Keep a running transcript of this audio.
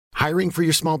Hiring for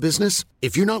your small business?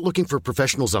 If you're not looking for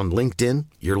professionals on LinkedIn,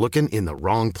 you're looking in the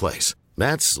wrong place.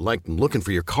 That's like looking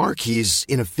for your car keys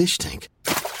in a fish tank.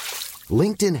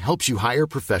 LinkedIn helps you hire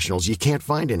professionals you can't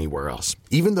find anywhere else,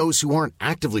 even those who aren't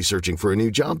actively searching for a new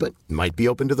job but might be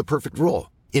open to the perfect role.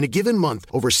 In a given month,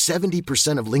 over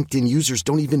 70% of LinkedIn users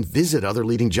don't even visit other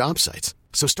leading job sites.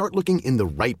 So start looking in the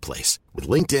right place. With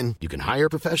LinkedIn, you can hire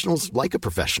professionals like a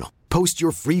professional. Post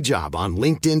your free job on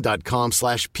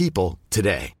linkedin.com/people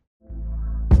today.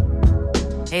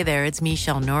 Hey there, it's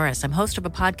Michelle Norris. I'm host of a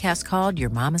podcast called Your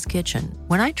Mama's Kitchen.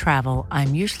 When I travel,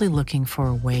 I'm usually looking for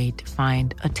a way to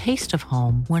find a taste of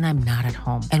home when I'm not at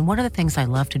home. And one of the things I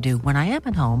love to do when I am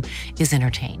at home is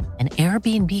entertain. And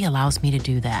Airbnb allows me to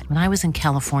do that. When I was in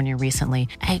California recently,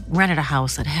 I rented a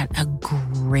house that had a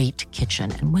great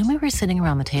kitchen. And when we were sitting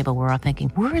around the table, we're all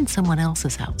thinking, we're in someone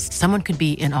else's house. Someone could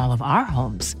be in all of our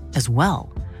homes as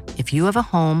well. If you have a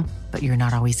home, but you're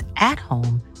not always at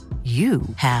home, you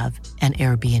have an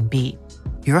Airbnb.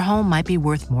 Your home might be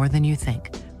worth more than you think.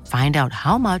 Find out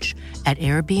how much at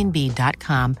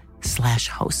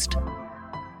airbnb.com/host.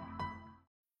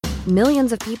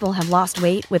 Millions of people have lost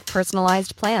weight with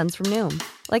personalized plans from Noom.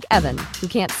 Like Evan, who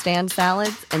can't stand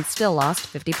salads and still lost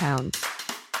 50 pounds.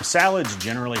 Salads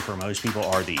generally for most people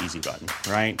are the easy button,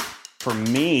 right? For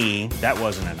me, that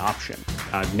wasn't an option.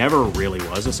 I never really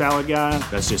was a salad guy.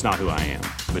 That's just not who I am.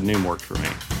 But Noom worked for me.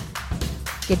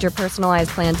 Get your personalized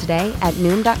plan today at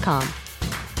Noom.com.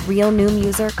 Real Noom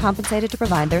user compensated to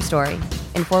provide their story.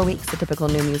 In 4 weeks, the typical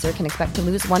Noom user can expect to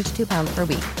lose 1 to 2 pounds per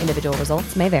week. Individual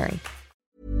results may vary.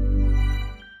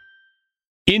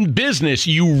 In business,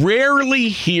 you rarely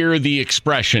hear the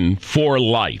expression "for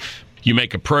life." You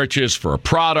make a purchase for a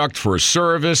product, for a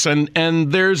service,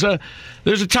 and there's a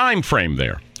time frame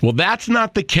there. Well, that's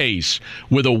not the case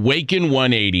with Awaken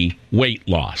 180 weight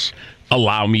loss.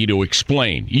 Allow me to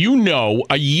explain. You know,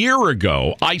 a year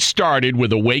ago, I started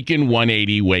with Awaken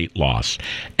 180 weight loss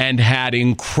and had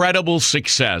incredible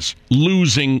success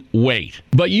losing weight.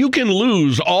 But you can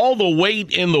lose all the weight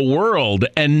in the world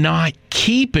and not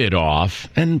keep it off.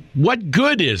 And what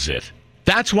good is it?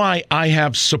 That's why I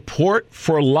have support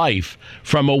for life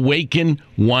from Awaken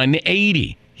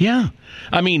 180. Yeah.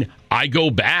 I mean, I go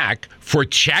back for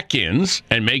check-ins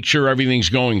and make sure everything's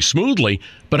going smoothly.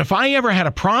 But if I ever had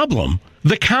a problem,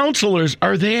 the counselors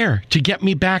are there to get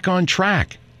me back on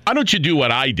track. Why don't you do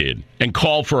what I did and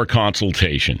call for a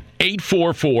consultation?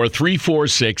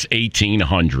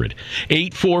 844-346-1800.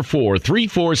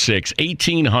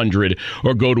 844-346-1800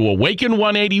 or go to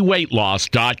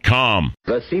awaken180weightloss.com.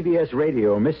 The CBS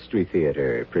Radio Mystery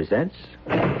Theater presents...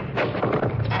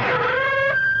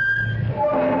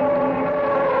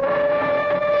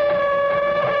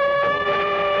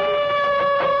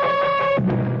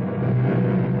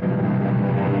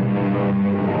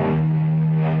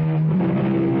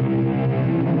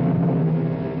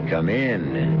 Come in.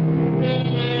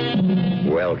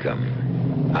 Welcome.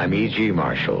 I'm E.G.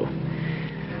 Marshall.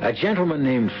 A gentleman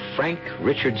named Frank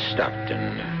Richard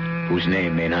Stockton, whose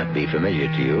name may not be familiar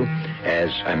to you,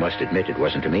 as I must admit it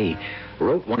wasn't to me,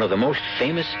 wrote one of the most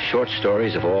famous short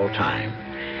stories of all time.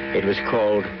 It was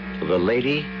called The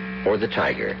Lady or the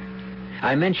Tiger.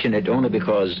 I mention it only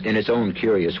because, in its own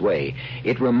curious way,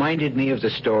 it reminded me of the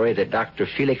story that Dr.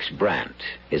 Felix Brandt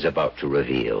is about to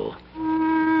reveal.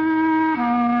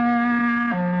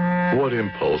 What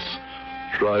impulse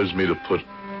drives me to put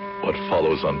what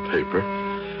follows on paper?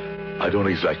 I don't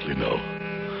exactly know.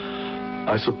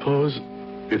 I suppose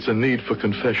it's a need for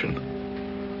confession,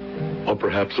 or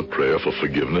perhaps a prayer for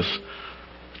forgiveness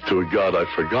to a God I've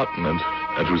forgotten and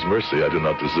whose mercy I do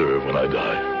not deserve when I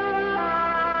die,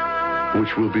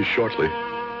 which will be shortly.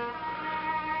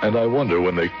 And I wonder,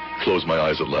 when they close my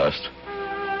eyes at last,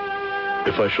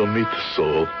 if I shall meet the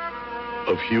soul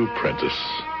of Hugh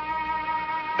Prentice,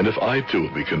 and if I too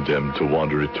will be condemned to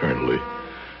wander eternally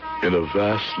in a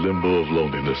vast limbo of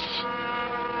loneliness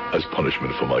as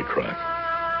punishment for my crime.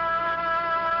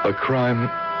 A crime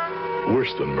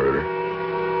worse than murder,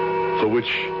 for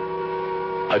which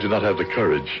I do not have the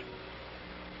courage.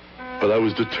 But I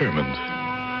was determined.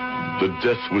 The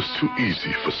death was too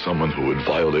easy for someone who had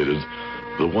violated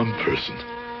the one person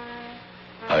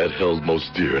I had held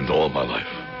most dear in all my life.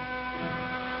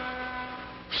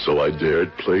 So I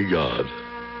dared play God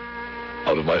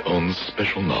out of my own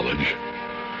special knowledge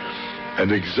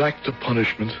and exact a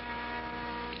punishment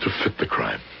to fit the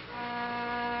crime.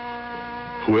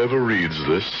 Whoever reads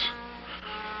this,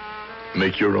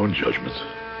 make your own judgment.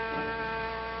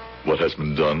 What has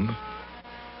been done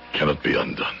cannot be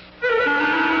undone.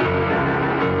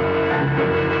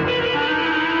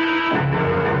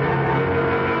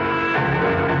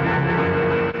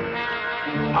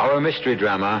 Our mystery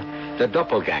drama, The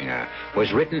Doppelganger,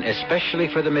 was written especially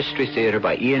for the Mystery Theater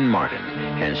by Ian Martin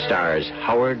and stars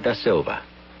Howard Da Silva.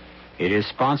 It is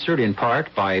sponsored in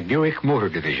part by Buick Motor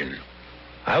Division.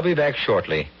 I'll be back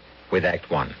shortly with Act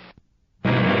One.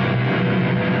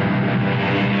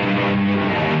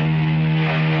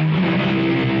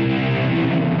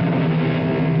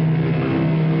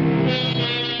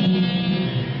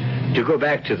 To go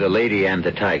back to The Lady and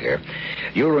the Tiger,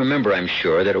 you'll remember, I'm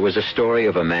sure, that it was a story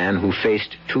of a man who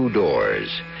faced two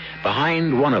doors.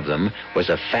 Behind one of them was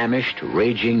a famished,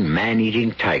 raging,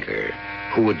 man-eating tiger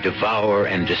who would devour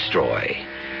and destroy.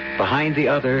 Behind the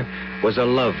other was a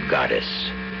love goddess,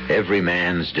 every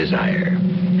man's desire.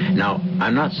 Now,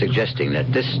 I'm not suggesting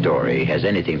that this story has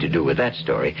anything to do with that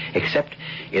story, except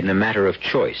in the matter of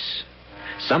choice.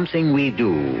 Something we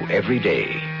do every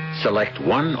day. Select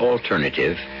one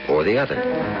alternative or the other.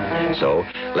 So,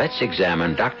 let's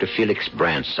examine Dr. Felix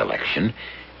Brandt's selection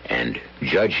and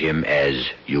judge him as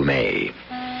you may.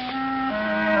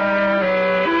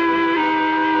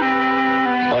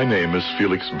 My name is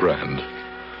Felix Brand.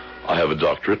 I have a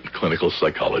doctorate in clinical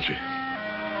psychology.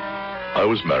 I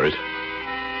was married,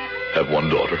 have one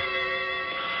daughter.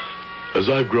 As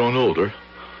I've grown older,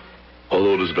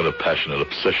 although it has been a passionate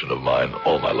obsession of mine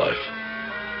all my life,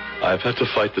 I've had to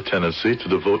fight the tendency to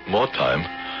devote more time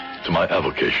to my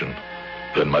avocation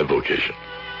than my vocation.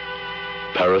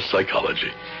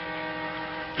 Parapsychology.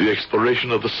 The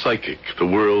exploration of the psychic, the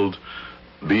world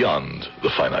beyond the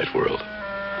finite world.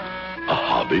 A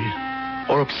hobby,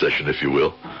 or obsession, if you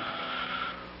will,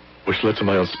 which led to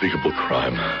my unspeakable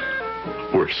crime.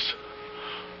 Worse.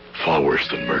 Far worse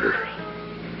than murder.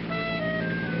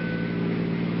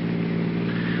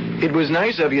 It was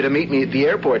nice of you to meet me at the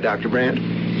airport, Dr. Brandt.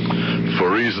 For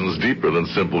reasons deeper than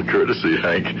simple courtesy,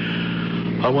 Hank,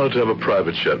 I wanted to have a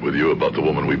private chat with you about the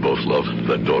woman we both love,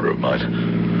 that daughter of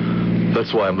mine.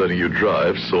 That's why I'm letting you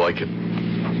drive, so I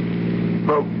can...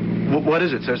 Well, what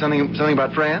is it, sir? Something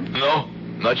about Fran? No,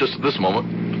 not just at this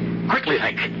moment. Quickly,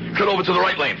 Hank. Cut over to the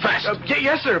right lane, fast.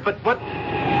 Yes, sir, but what...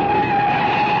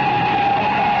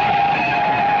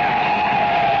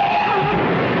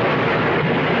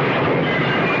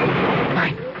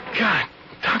 My God.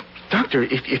 Doctor,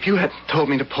 if you had told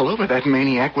me to pull over, that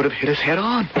maniac would have hit us head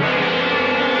on.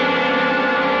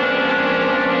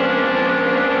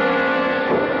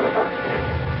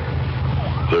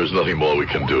 There's nothing more we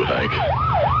can do, Hank.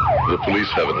 The police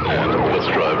have it in hand. Let's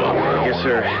drive on. Yes,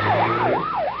 sir.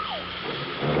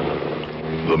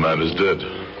 The man is dead.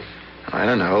 I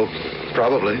don't know.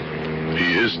 Probably.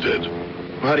 He is dead.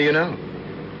 How do you know?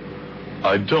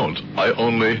 I don't. I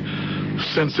only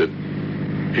sense it.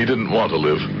 He didn't want to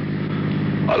live.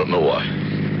 I don't know why.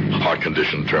 Heart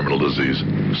condition, terminal disease.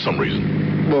 Some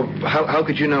reason. Well, how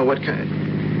could you know what kind...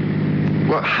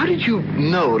 Well, how did you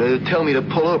know to tell me to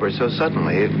pull over so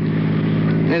suddenly?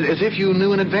 As if you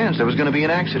knew in advance there was going to be an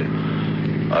accident.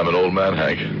 I'm an old man,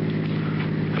 Hank.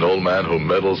 An old man who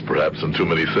meddles perhaps in too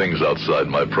many things outside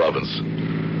my province.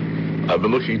 I've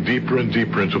been looking deeper and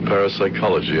deeper into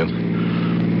parapsychology,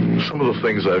 and some of the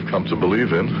things I've come to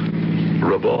believe in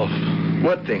rub off.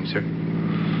 What things, sir?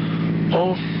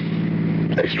 Oh,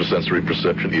 extrasensory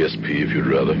perception, ESP, if you'd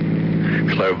rather.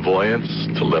 Clairvoyance,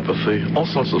 telepathy, all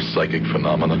sorts of psychic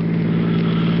phenomena.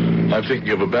 I'm thinking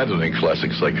of abandoning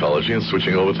classic psychology and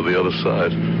switching over to the other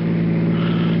side.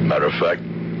 Matter of fact,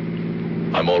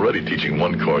 I'm already teaching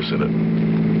one course in it.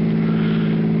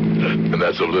 And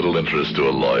that's of little interest to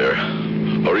a lawyer,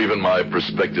 or even my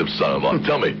prospective son-in-law.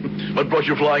 Tell me, what brought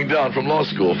you flying down from law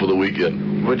school for the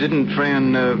weekend? Well, didn't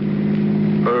Fran,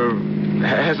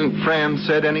 hasn't Fran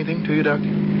said anything to you, Doctor?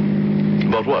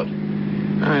 About what?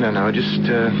 I don't know, just,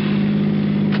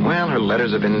 well, her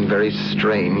letters have been very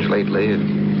strange lately.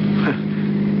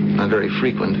 Not very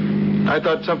frequent. I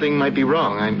thought something might be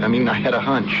wrong. I mean, I had a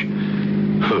hunch.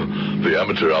 The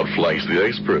amateur outflanks the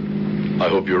expert. I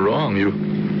hope you're wrong. You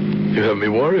have me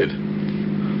worried.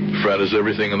 Fran is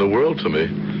everything in the world to me.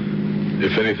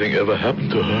 If anything ever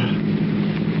happened to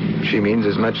her... She means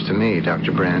as much to me,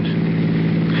 Dr. Brandt.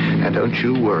 And don't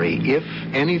you worry. If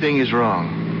anything is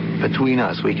wrong, between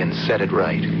us, we can set it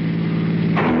right.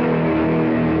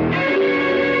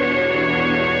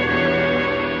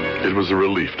 It was a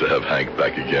relief to have Hank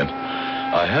back again.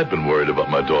 I had been worried about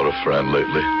my daughter Fran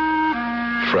lately.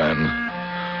 Fran,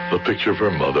 the picture of her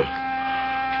mother,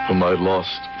 whom I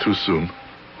lost too soon.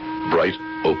 Bright,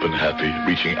 open, happy,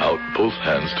 reaching out both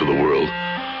hands to the world,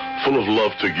 full of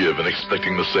love to give and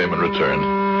expecting the same in return.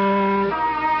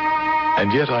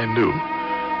 And yet I knew,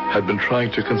 had been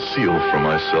trying to conceal from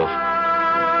myself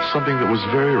something that was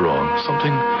very wrong,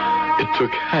 something it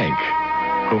took Hank,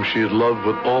 whom she had loved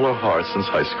with all her heart since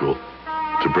high school,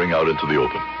 to bring out into the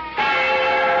open.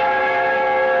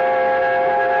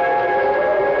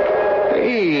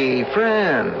 Hey,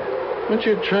 Fran. What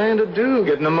you trying to do?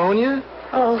 Get pneumonia?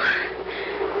 Oh.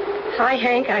 Hi,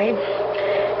 Hank. I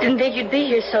didn't think you'd be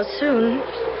here so soon.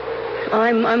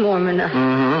 I'm warm enough.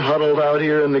 Mm-hmm. Huddled out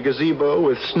here in the gazebo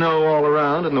with snow all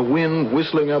around and the wind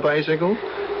whistling up icicles.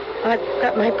 I've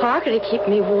got my parka to keep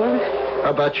me warm.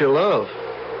 How about your love?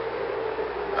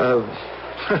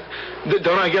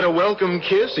 Don't I get a welcome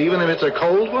kiss even if it's a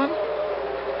cold one?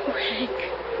 Oh, Hank.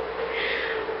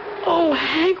 Oh,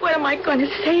 Hank, what am I going to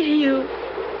say to you?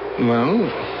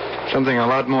 Well, something a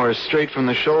lot more straight from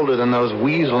the shoulder than those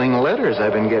weaseling letters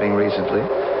I've been getting recently.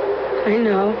 I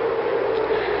know.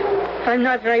 I'm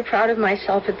not very proud of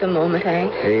myself at the moment,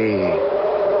 Hank. Hey,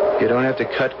 you don't have to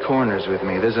cut corners with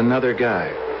me. There's another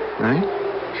guy, right?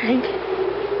 Hank,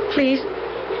 please,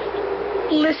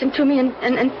 listen to me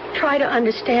and try to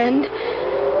understand.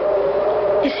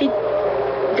 You see,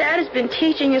 Dad has been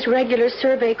teaching his regular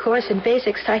survey course in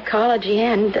basic psychology,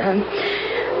 and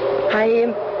I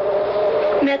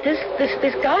met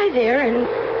this guy there, and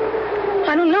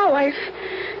I don't know,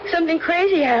 something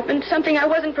crazy happened, something I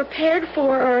wasn't prepared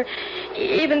for or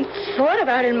even thought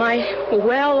about in my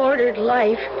well-ordered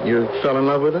life. You fell in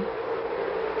love with him?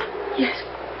 Yes.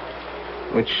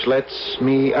 Which lets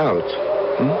me out.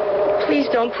 Please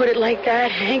don't put it like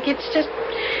that, Hank.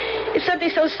 It's something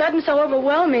so sudden, so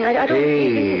overwhelming. I don't...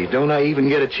 Hey, don't I even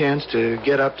get a chance to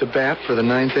get up to bat for the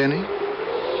ninth inning?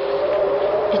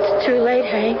 It's too late,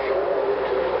 Hank.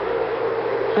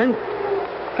 I'm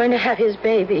going to have his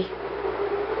baby.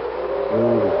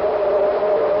 Ooh.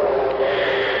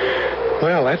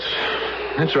 Well,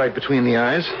 that's right between the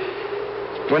eyes.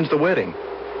 When's the wedding?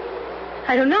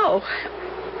 I don't know.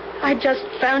 I just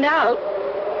found out.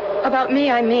 About me,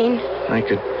 I mean. I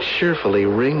could cheerfully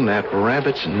wring that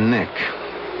rabbit's neck.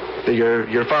 Did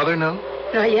your father know?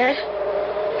 Not yet.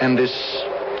 And this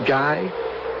guy?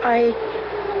 I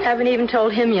haven't even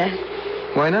told him yet.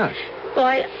 Why not? Well,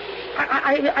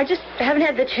 I just haven't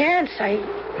had the chance.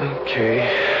 Okay.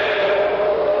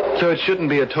 So it shouldn't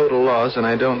be a total loss, and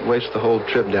I don't waste the whole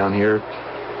trip down here.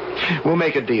 We'll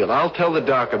make a deal. I'll tell the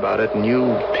doc about it, and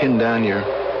you pin down your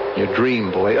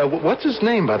dream boy. What's his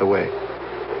name, by the way?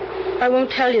 I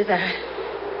won't tell you that.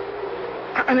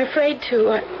 I'm afraid to.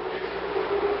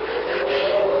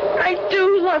 I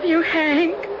do love you,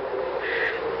 Hank.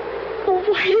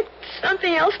 Why did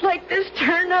something else like this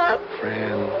turn up?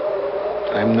 Fran,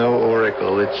 I'm no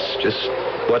oracle. It's just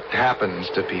what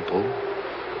happens to people.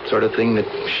 Sort of thing that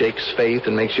shakes faith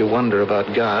and makes you wonder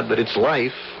about God, but it's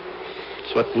life.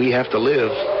 It's what we have to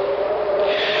live.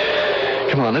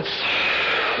 Come on,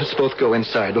 let's both go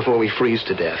inside before we freeze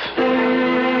to death.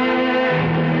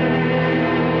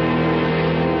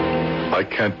 I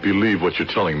can't believe what you're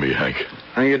telling me, Hank.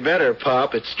 Now, you'd better,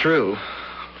 Pop. It's true.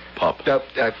 Pop?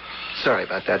 Sorry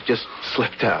about that. Just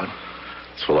slipped out.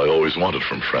 That's what I always wanted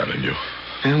from Fran and you.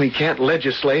 And we can't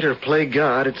legislate or play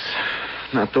God. It's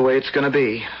not the way it's going to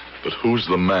be. But who's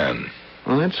the man?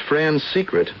 Well, that's Fran's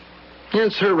secret.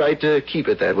 It's her right to keep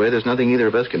it that way. There's nothing either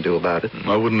of us can do about it.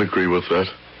 I wouldn't agree with that.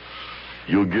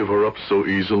 You'll give her up so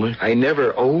easily? I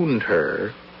never owned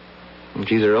her.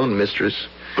 She's her own mistress.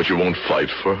 But you won't fight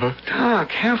for her? Doc,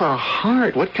 have a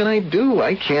heart. What can I do?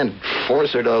 I can't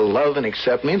force her to love and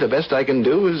accept me. The best I can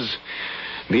do is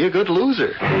be a good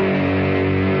loser.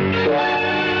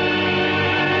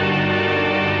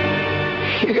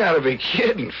 You gotta be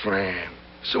kidding, Fran.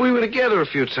 So we were together a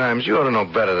few times. You ought to know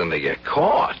better than to get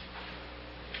caught.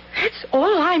 That's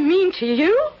all I mean to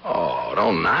you? Oh,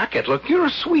 don't knock it. Look, you're a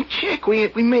sweet chick. We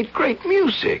made great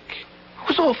music. It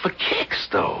was all for kicks,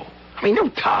 though. I mean, no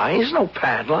ties, no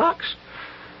padlocks.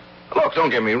 Look, don't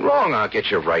get me wrong. I'll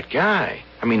get you a right guy.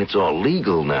 I mean, it's all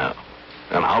legal now.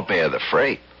 And I'll bear the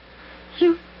freight.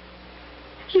 You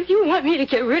want me to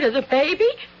get rid of the baby?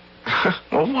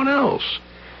 Well, what else?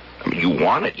 I mean, you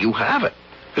want it, you have it.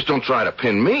 Just don't try to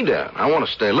pin me down. I want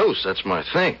to stay loose. That's my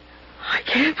thing. I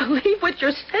can't believe what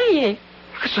you're saying.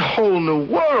 It's a whole new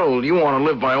world. You want to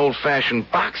live by old-fashioned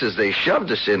boxes they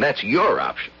shoved us in. That's your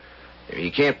option. You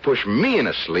can't push me in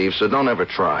a sleeve, so don't ever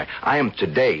try. I am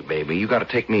today, baby. You got to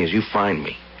take me as you find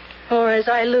me. Or as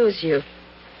I lose you.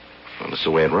 Well, that's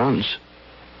the way it runs.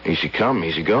 Easy come,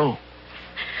 easy go.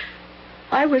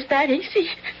 I was that easy.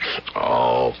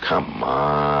 Oh, come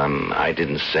on. I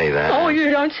didn't say that. Oh, you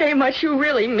don't say much you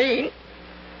really mean.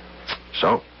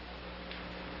 So?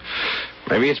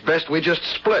 Maybe it's best we just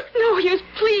split. No,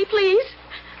 please.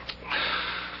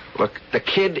 Look, the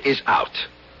kid is out.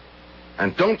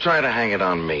 And don't try to hang it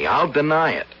on me. I'll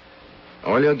deny it.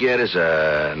 All you'll get is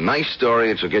a nice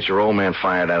story that'll get your old man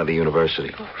fired out of the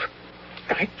university. Oh,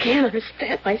 I can't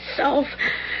understand myself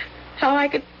how I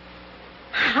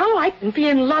can be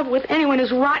in love with anyone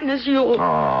as rotten as you.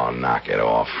 Oh, knock it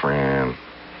off, Fran.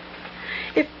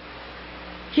 If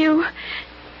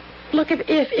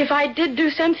I did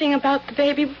do something about the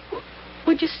baby,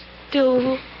 would you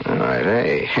still? All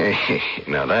right, hey.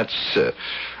 Now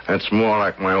that's more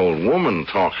like my old woman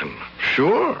talking.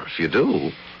 Sure, if you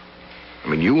do. I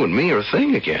mean, you and me are a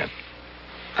thing again.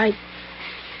 I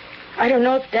don't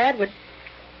know if Dad would.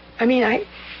 I mean, I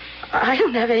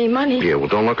don't have any money. Yeah, well,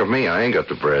 don't look at me. I ain't got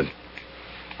the bread.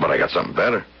 But I got something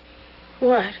better.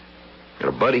 What? Got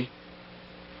a buddy.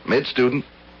 Mid-student.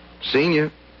 Senior.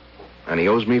 And he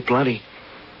owes me plenty.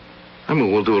 I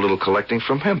mean, we'll do a little collecting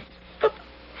from him.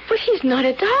 But he's not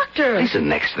a doctor. He's the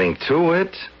next thing to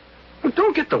it. Well,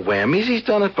 don't get the whammies. He's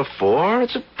done it before.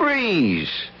 It's a breeze.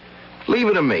 Leave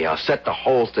it to me. I'll set the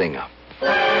whole thing up.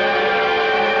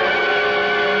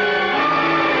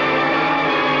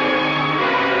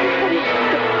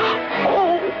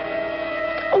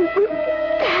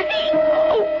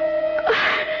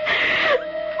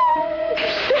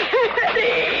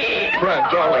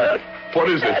 Fran, darling, what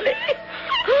is it?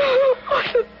 Oh,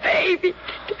 the baby,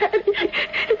 Daddy.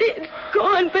 It's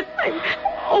gone, but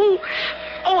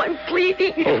I'm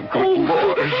bleeding. Oh, good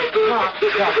Lord.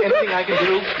 Doc, anything I can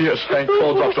do? Yes, Hank,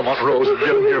 call Dr. Montrose and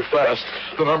get him here fast.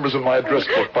 The number's in my address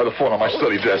book by the phone on my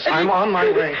study desk. I'm on my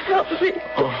way. Help me.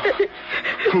 Oh,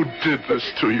 who did this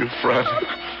to you, Fran?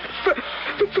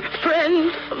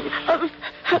 Friend of...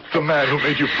 The man who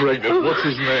made you pregnant. What's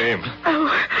his name? Oh,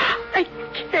 I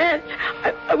can't.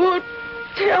 I won't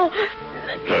tell.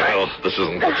 Well, this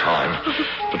isn't the time.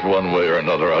 But one way or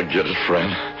another, I'll get it,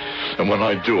 Fran. And when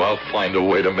I do, I'll find a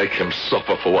way to make him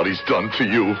suffer for what he's done to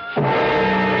you.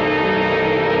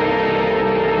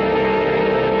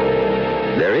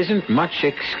 There isn't much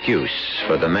excuse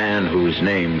for the man whose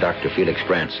name Dr. Felix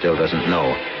Brandt still doesn't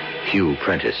know, Hugh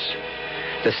Prentice.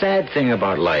 The sad thing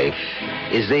about life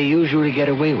is they usually get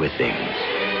away with things.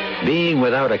 Being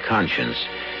without a conscience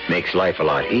makes life a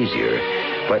lot easier,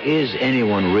 but is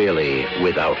anyone really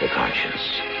without a conscience?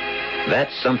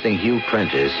 That's something Hugh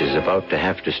Prentice is about to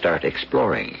have to start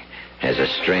exploring as a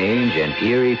strange and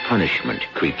eerie punishment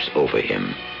creeps over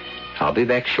him. I'll be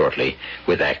back shortly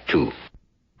with Act 2.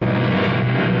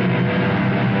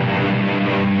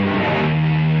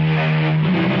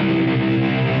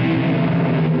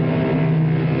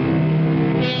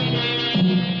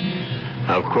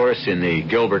 Of course, in the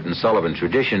Gilbert and Sullivan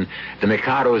tradition, the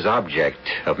Mikado's object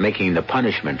of making the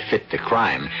punishment fit the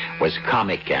crime was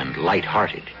comic and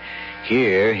light-hearted.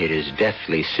 Here, it is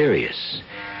deathly serious.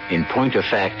 In point of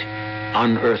fact,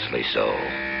 unearthly so.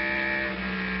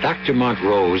 Dr.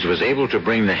 Montrose was able to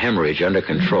bring the hemorrhage under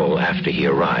control after he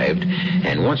arrived,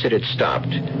 and once it had stopped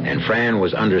and Fran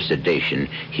was under sedation,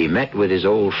 he met with his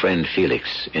old friend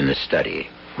Felix in the study.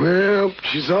 Well,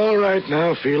 she's all right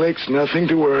now, Felix. Nothing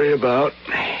to worry about.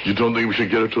 You don't think we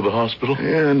should get her to the hospital?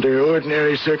 Yeah, under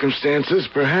ordinary circumstances,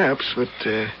 perhaps, but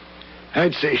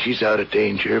I'd say she's out of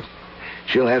danger.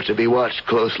 She'll have to be watched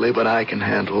closely, but I can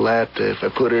handle that. If I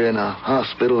put her in a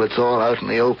hospital, it's all out in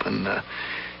the open.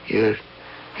 You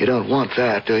don't want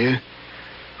that, do you?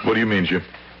 What do you mean, Jim?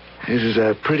 This is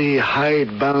a pretty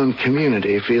hidebound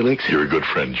community, Felix. You're a good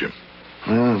friend, Jim.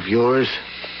 Well, of yours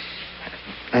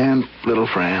and little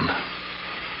Fran.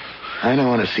 I don't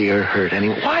want to see her hurt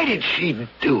anyway. Why did she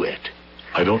do it?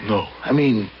 I don't know. I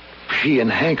mean, she and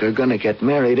Hank are going to get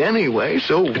married anyway,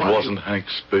 so It wasn't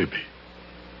Hank's baby.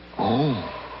 Oh.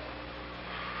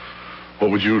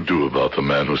 What would you do about the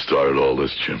man who started all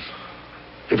this, Jim?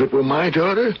 If it were my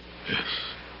daughter? Yes.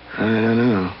 I don't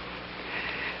know.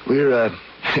 We're a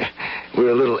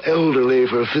little elderly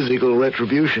for physical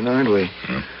retribution, aren't we?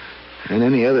 And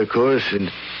any other course,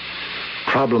 and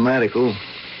problematical,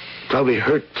 probably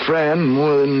hurt Fran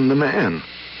more than the man.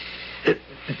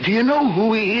 Do you know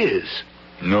who he is?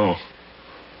 No.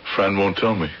 Fran won't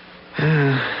tell me.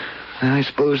 I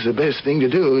suppose the best thing to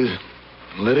do is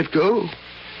let it go.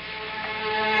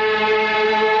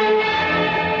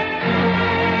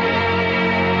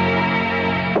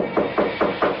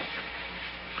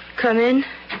 Come in.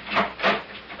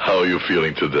 How are you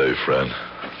feeling today, Fran?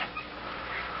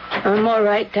 I'm all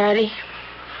right, Daddy.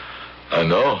 I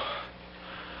know.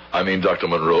 I mean, Dr.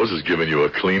 Montrose has given you a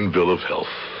clean bill of health.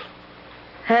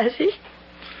 Has he?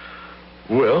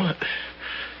 Well,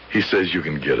 he says you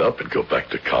can get up and go back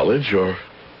to college or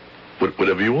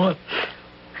whatever you want.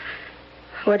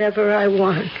 Whatever I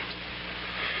want.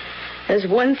 There's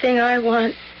one thing I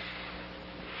want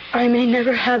I may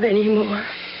never have any more.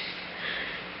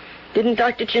 Didn't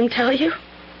Dr. Jim tell you?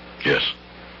 Yes.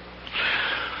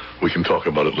 We can talk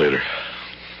about it later.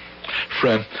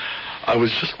 Fran, I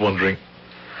was just wondering...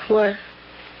 What?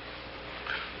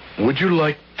 Would you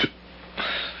like to...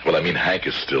 Well, I mean, Hank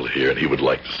is still here, and he would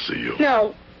like to see you.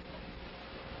 No.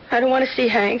 I don't want to see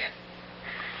Hank.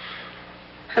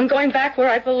 I'm going back where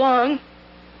I belong.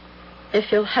 If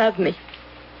he'll have me.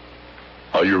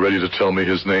 Are you ready to tell me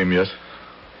his name yet?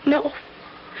 No.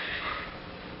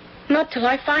 Not till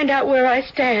I find out where I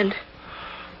stand.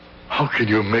 How can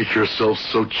you make yourself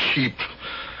so cheap?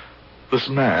 This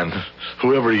man,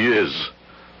 whoever he is,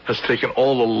 has taken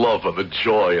all the love and the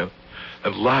joy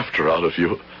and laughter out of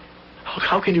you.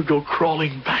 How can you go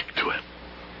crawling back to him?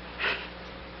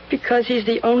 Because he's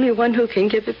the only one who can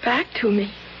give it back to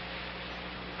me.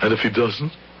 And if he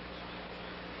doesn't?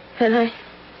 Then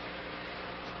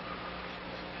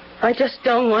I just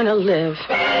don't want to live.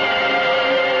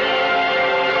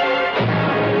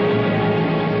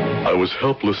 I was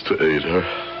helpless to aid her,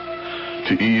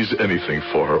 to ease anything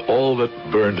for her. All that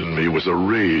burned in me was a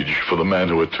rage for the man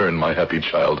who had turned my happy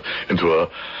child into a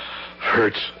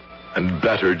hurt and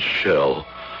battered shell,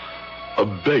 a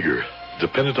beggar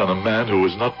dependent on a man who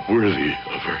was not worthy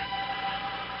of her.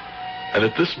 And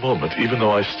at this moment, even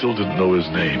though I still didn't know his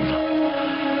name,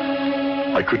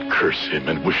 I could curse him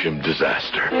and wish him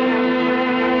disaster.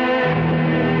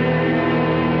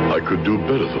 I could do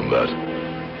better than that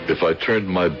if I turned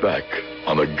my back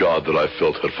on a God that I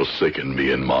felt had forsaken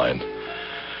me and mine.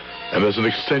 And as an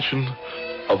extension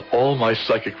of all my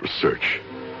psychic research,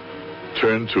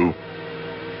 turned to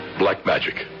black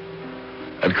magic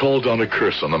and called down a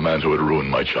curse on the man who had ruined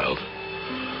my child.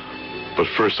 But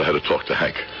first I had to talk to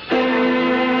Hank.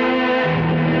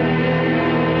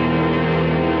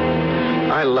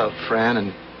 I love Fran,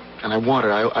 and I want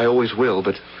her. I always will,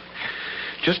 but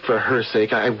just for her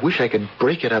sake, I wish I could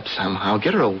break it up somehow,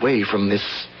 get her away from this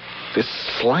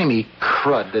slimy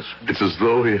crud that's... It's as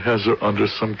though he has her under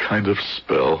some kind of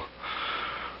spell.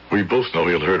 We both know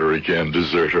he'll hurt her again,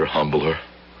 desert her, humble her.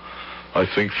 I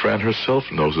think Fran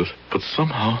herself knows it, but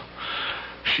somehow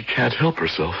she can't help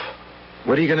herself.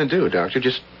 What are you going to do, Doctor?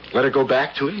 Just let her go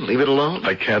back to him? Leave it alone?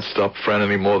 I can't stop Fran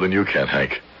any more than you can,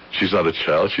 Hank. She's not a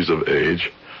child. She's of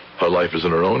age. Her life is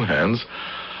in her own hands.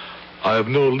 I have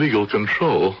no legal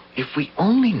control. If we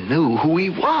only knew who he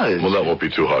was. Well, that won't be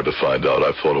too hard to find out.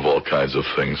 I've thought of all kinds of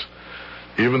things.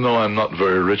 Even though I'm not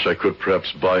very rich, I could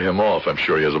perhaps buy him off. I'm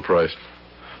sure he has a price.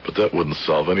 But that wouldn't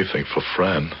solve anything for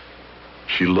Fran.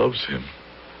 She loves him.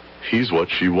 He's what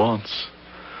she wants.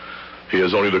 He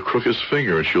has only to crook his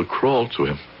finger and she'll crawl to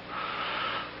him.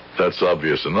 That's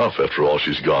obvious enough after all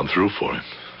she's gone through for him.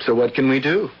 So what can we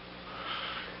do?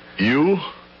 You?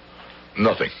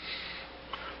 Nothing.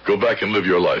 Go back and live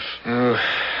your life.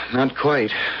 Not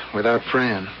quite. Without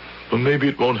Fran. Well, maybe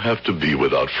it won't have to be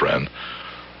without Fran.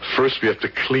 First, we have to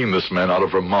clean this man out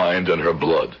of her mind and her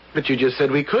blood. But you just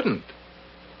said we couldn't.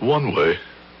 One way.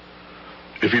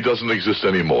 If he doesn't exist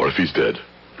anymore, if he's dead.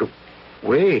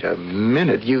 Wait a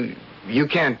minute. You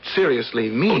can't seriously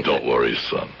mean... Oh, don't worry,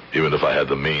 son. Even if I had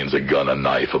the means, a gun, a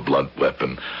knife, a blunt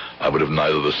weapon, I would have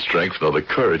neither the strength nor the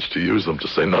courage to use them, to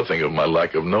say nothing of my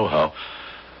lack of know-how.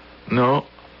 No.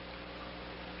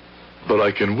 But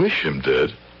I can wish him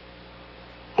dead.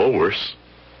 Or worse.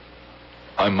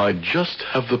 I might just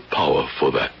have the power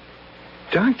for that.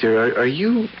 Doctor, are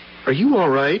you all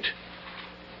right?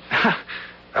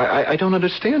 I don't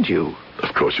understand you.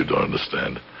 Of course you don't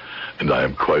understand. And I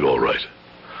am quite all right.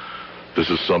 This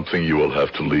is something you will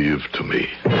have to leave to me.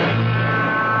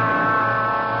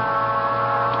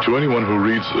 To anyone who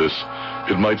reads this,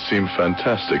 it might seem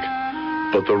fantastic,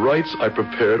 but the rites I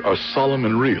prepared are solemn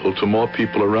and real to more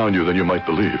people around you than you might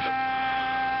believe.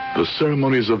 The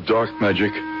ceremonies of dark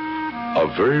magic are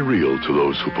very real to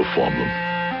those who perform them.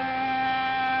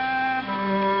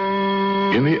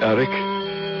 In the attic,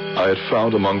 I had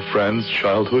found among Fran's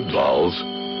childhood dolls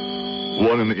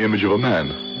one in the image of a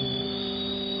man.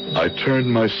 I turned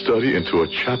my study into a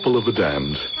chapel of the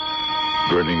damned,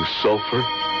 burning sulfur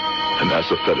and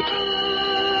asafoetida.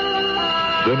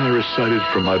 Then I recited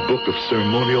from my book of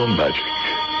ceremonial magic.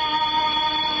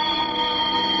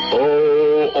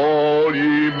 Oh, all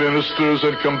ye ministers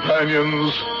and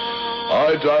companions,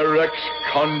 I direct,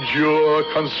 conjure,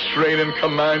 constrain, and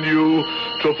command you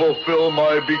to fulfill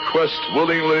my bequest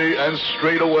willingly and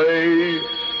straightway,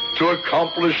 to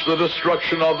accomplish the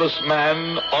destruction of this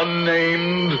man,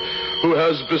 unnamed, who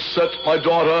has beset my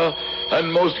daughter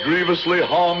and most grievously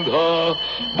harmed her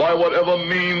by whatever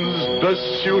means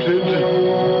best suited.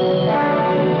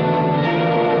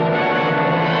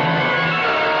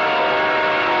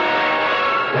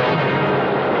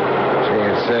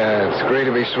 It's great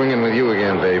to be swinging with you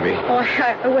again, baby. Oh,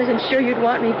 I wasn't sure you'd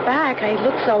want me back. I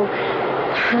look so...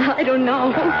 I don't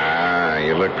know. Ah,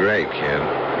 you look great, kid.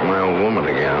 My old woman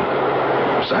again.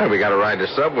 I'm sorry we got to ride the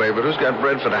subway, but who's got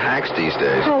bread for the hacks these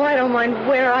days? Oh, I don't mind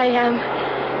where I am.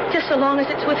 Just so long as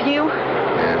it's with you.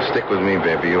 Yeah, stick with me,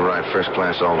 baby. You'll ride first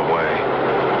class all the way.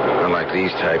 Unlike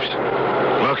these types.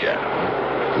 Look at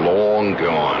them. Long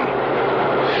gone.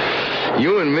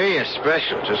 You and me are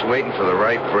special, just waiting for the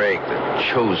right break. The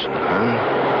chosen,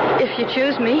 huh? If you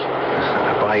choose me.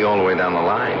 I'll buy you all the way down the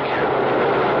line, kid.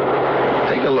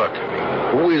 Take a look. I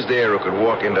mean, who is there who could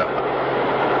walk into...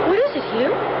 What is it,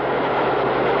 Hugh?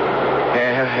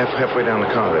 Yeah, halfway down the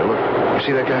car there. Look. You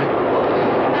see that guy?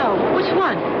 No. Which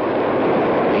one?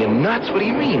 Are you nuts? What do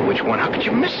you mean, which one? How could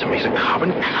you miss him? He's a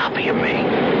carbon copy of me.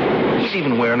 He's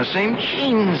even wearing the same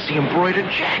jeans, the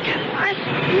embroidered jacket.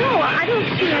 No, I don't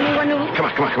see anyone who... Come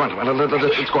on.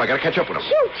 Let's go. I gotta catch up with him.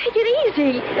 Hugh, take it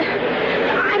easy.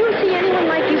 I don't see anyone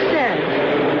like you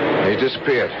said. He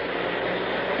disappeared.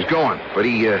 He's gone, but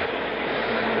he's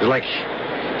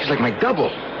like my double.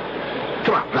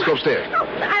 Come on, let's go upstairs. No,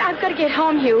 I've got to get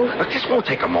home, Hugh. Look, this won't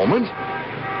take a moment.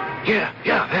 Yeah,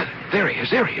 there he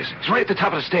is. He's right at the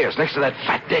top of the stairs, next to that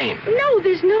fat dame. No,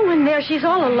 there's no one there. She's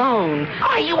all alone.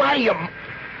 Are you out of your...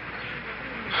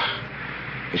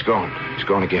 He's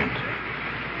gone again.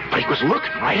 But he was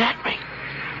looking right at me.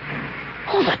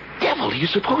 Who the devil do you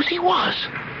suppose he was?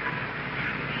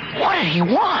 What did he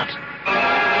want?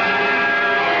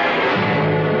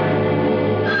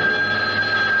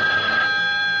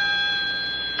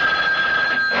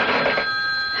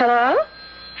 Hello?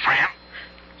 Fran?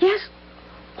 Yes?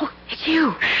 Oh, it's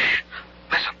you. Shh.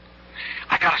 Listen,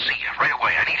 I gotta see you right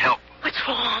away. I need help. What's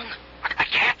wrong? I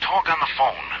can't talk on the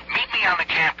phone. Meet me on the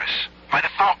campus, by the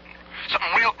fountain.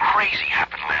 Something real crazy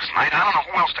happened last night. I don't know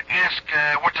who else to ask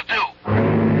what to do.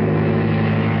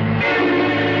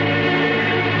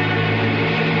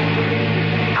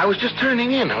 I was just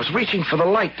turning in. I was reaching for the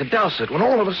light to douse it when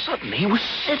all of a sudden he was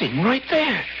sitting right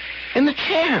there in the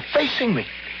chair facing me.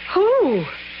 Who?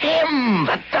 Him,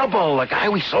 the double, the guy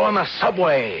we saw on the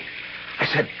subway. I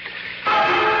said,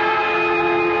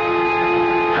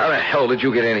 how the hell did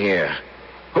you get in here?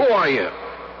 Who are you?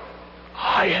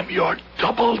 I am your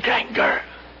Doppelganger.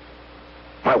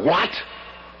 My what?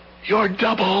 Your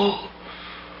double.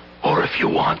 Or if you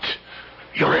want,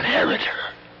 your inheritor.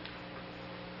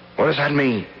 What does that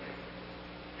mean?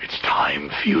 It's time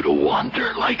for you to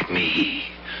wander like me.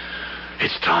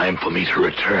 It's time for me to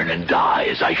return and die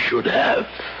as I should have.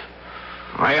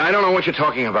 I don't know what you're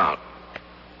talking about.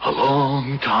 A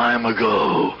long time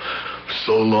ago,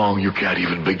 so long you can't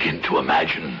even begin to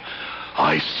imagine,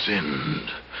 I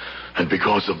sinned. And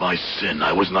because of my sin,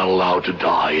 I was not allowed to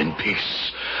die in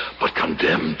peace, but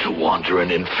condemned to wander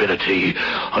in infinity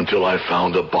until I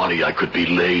found a body I could be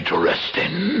laid to rest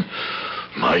in.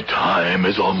 My time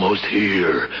is almost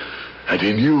here, and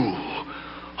in you,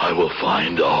 I will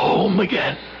find a home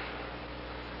again.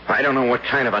 I don't know what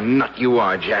kind of a nut you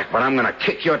are, Jack, but I'm going to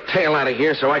kick your tail out of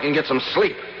here so I can get some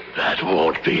sleep. That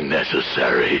won't be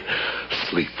necessary.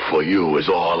 Sleep for you is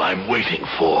all I'm waiting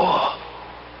for.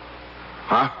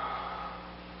 Huh?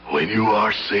 When you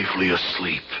are safely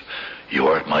asleep, you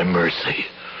are at my mercy.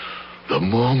 The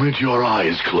moment your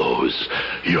eyes close,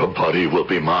 your body will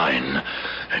be mine,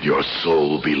 and your soul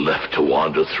will be left to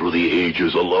wander through the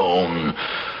ages alone,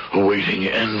 waiting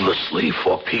endlessly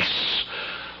for peace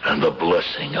and the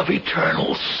blessing of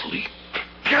eternal sleep.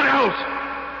 Get out!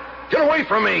 Get away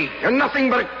from me! You're nothing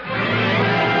but a...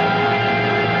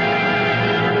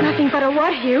 Nothing but a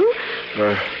what, Hugh?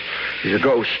 He's a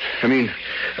ghost.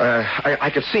 I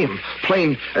could see him,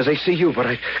 plain as I see you, but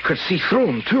I could see through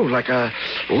him, too, like a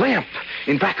lamp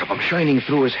in back of him, shining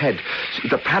through his head.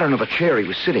 The pattern of a chair he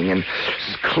was sitting in,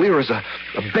 as clear as a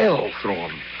bell through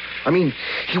him.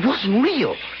 He wasn't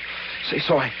real.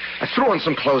 So I threw on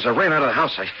some clothes. I ran out of the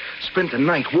house. I spent the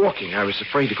night walking. I was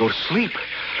afraid to go to sleep,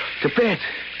 to bed.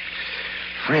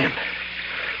 Fran,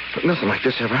 but nothing like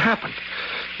this ever happened.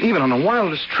 Even on the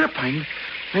wildest trip, I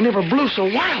never blew so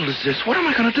wild as this. What am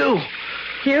I going to do?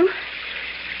 Hugh,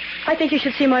 I think you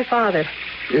should see my father.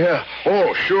 Yeah.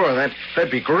 Oh, sure. That'd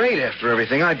be great after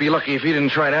everything. I'd be lucky if he didn't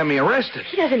try to have me arrested.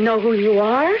 He doesn't know who you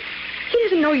are. He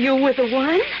doesn't know you were the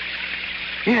one.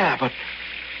 Yeah, but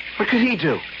what could he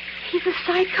do? He's a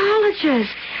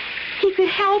psychologist. He could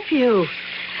help you.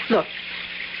 Look,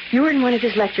 you're in one of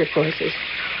his lecture courses.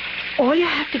 All you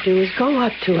have to do is go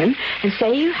up to him and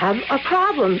say you have a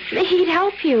problem. He'd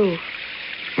help you.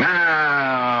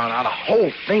 Now, the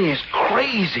whole thing is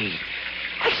crazy.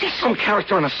 I see some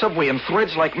character on a subway and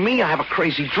threads like me. I have a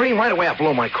crazy dream. Right away, I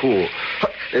blow my cool.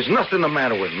 There's nothing the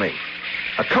matter with me.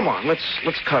 Come on,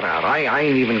 let's cut out. I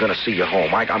ain't even going to see you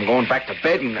home. I'm going back to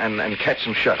bed and catch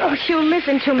some shut-eye. Oh, Hugh,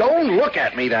 listen to me. Don't look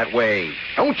at me that way.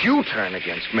 Don't you turn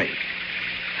against me.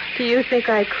 Do you think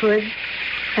I could,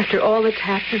 after all that's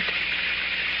happened?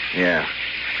 Yeah.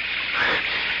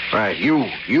 Right, you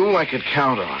I could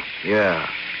count on. Yeah.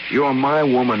 You're my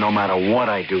woman no matter what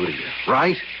I do to you,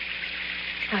 right?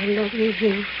 I love you,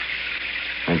 Hugh.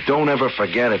 And don't ever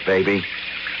forget it, baby.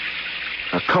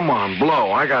 Now, come on,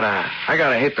 blow. I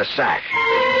gotta hit the sack.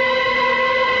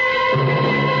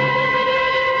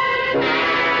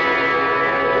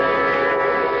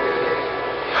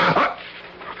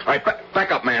 All right,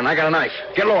 back up, man. I got a knife.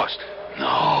 Get lost.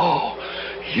 No,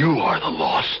 you are the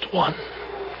lost one.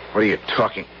 What are you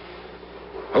talking?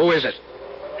 Who is it?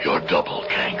 Your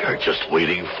doppelganger, just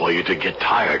waiting for you to get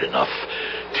tired enough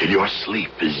till your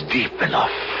sleep is deep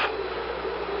enough.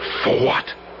 For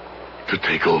what? To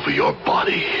take over your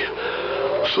body,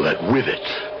 so that with it,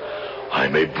 I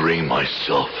may bring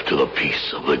myself to the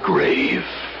peace of the grave.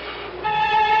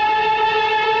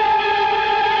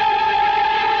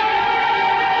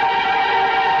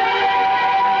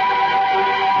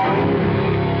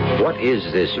 What is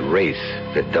this wraith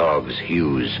that dogs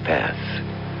Hugh's path?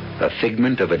 A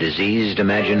figment of a diseased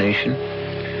imagination?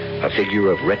 A figure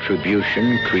of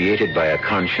retribution created by a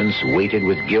conscience weighted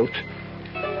with guilt?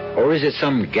 Or is it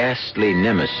some ghastly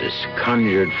nemesis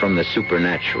conjured from the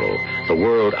supernatural, the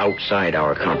world outside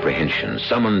our comprehension,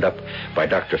 summoned up by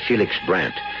Dr. Felix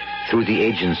Brandt through the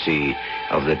agency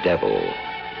of the devil?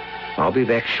 I'll be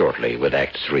back shortly with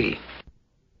Act 3.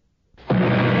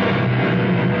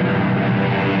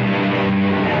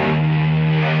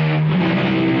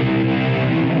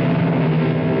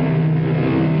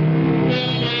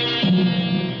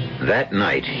 That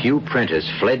night, Hugh Prentice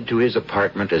fled to his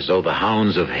apartment as though the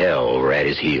hounds of hell were at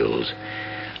his heels.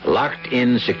 Locked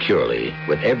in securely,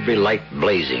 with every light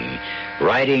blazing,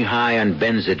 riding high on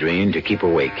Benzedrine to keep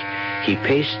awake, he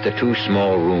paced the two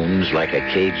small rooms like a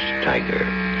caged tiger.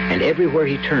 And everywhere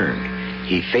he turned,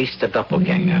 he faced the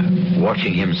doppelganger,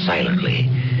 watching him silently,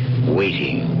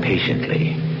 waiting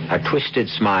patiently, a twisted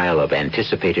smile of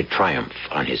anticipated triumph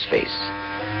on his face.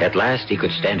 At last he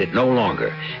could stand it no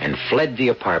longer and fled the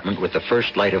apartment with the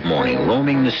first light of morning,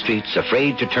 roaming the streets,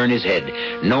 afraid to turn his head,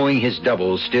 knowing his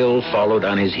double still followed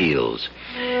on his heels.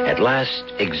 At last,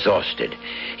 exhausted,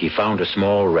 he found a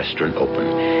small restaurant open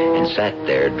and sat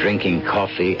there drinking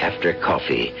coffee after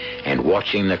coffee and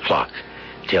watching the clock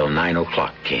till 9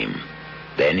 o'clock came.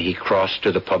 Then he crossed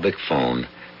to the public phone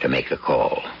to make a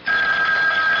call.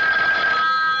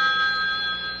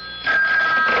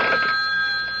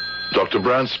 Dr.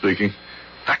 Brandt speaking.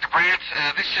 Dr. Brandt,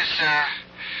 this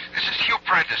is Hugh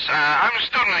Prentice. I'm a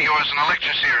student of yours in a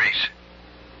lecture series.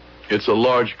 It's a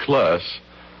large class.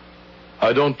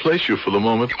 I don't place you for the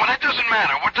moment. Well, that doesn't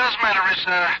matter. What does matter is,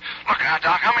 look,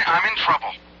 Doc, I'm in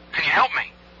trouble. Can you help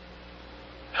me?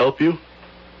 Help you?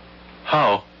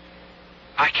 How?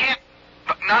 I can't.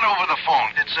 Not over the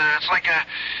phone. It's like a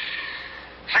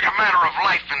matter of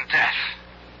life and death.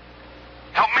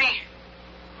 Help me?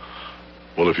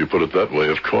 Well, if you put it that way,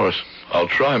 of course. I'll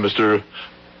try, Mr.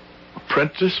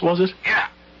 Prentice, was it? Yeah.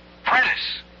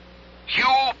 Prentice.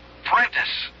 Hugh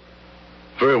Prentice.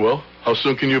 Very well. How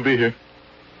soon can you be here?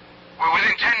 We're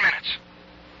within 10 minutes.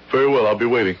 Very well. I'll be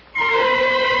waiting.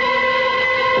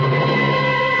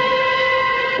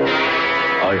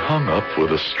 I hung up with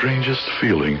the strangest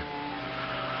feeling.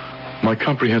 My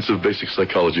comprehensive basic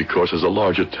psychology course has a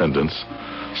large attendance,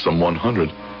 some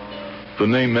 100. The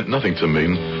name meant nothing to me.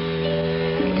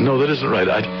 No, that isn't right.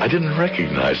 I didn't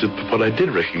recognize it, but what I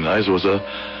did recognize was a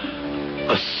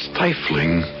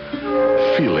stifling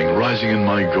feeling rising in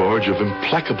my gorge of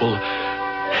implacable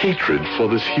hatred for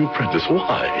this Hugh Prentice.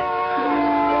 Why?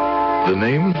 The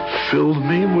name filled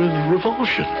me with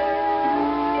revulsion.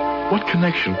 What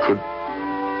connection could...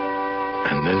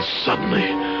 And then suddenly...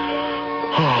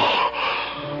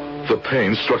 Oh, the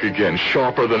pain struck again,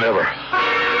 sharper than ever.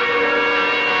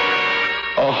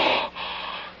 Oh,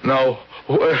 now...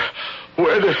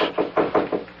 Where did...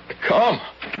 Come.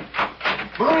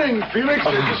 Morning, Felix.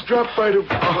 I just dropped by to...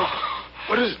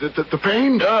 what is it? The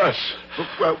pain? Yes.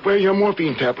 Where are your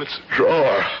morphine tablets?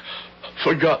 Drawer.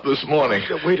 Forgot this morning.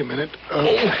 Wait a minute.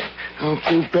 I'll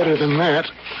do better than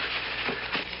that.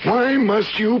 Why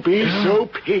must you be so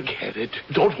pig-headed?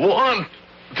 Don't want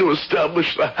to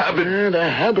establish the habit. The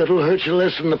habit will hurt you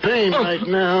less than the pain right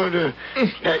now.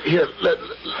 Here,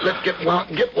 let's get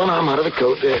one arm out of the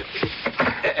coat. There.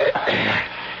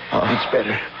 That's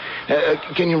better.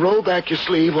 Can you roll back your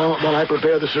sleeve while I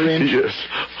prepare the syringe? Yes.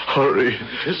 Hurry.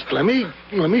 Just let me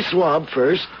swab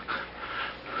first.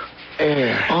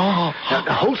 air. Oh. Now,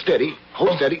 hold steady.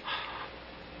 Hold steady.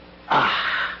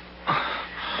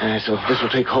 So this will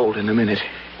take hold in a minute.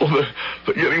 Oh,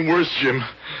 they're getting worse, Jim,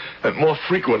 and more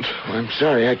frequent. Well, I'm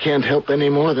sorry, I can't help any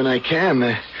more than I can.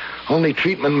 The only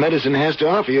treatment medicine has to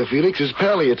offer you, Felix, is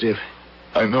palliative.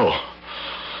 I know.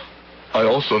 I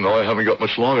also know I haven't got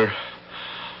much longer.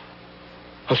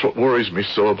 That's what worries me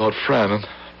so about Fran and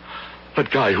that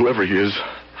guy, whoever he is.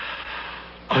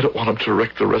 I don't want him to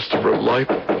wreck the rest of her life.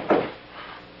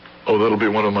 Oh, that'll be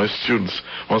one of my students.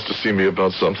 Wants to see me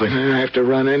about something. I have to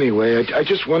run anyway. I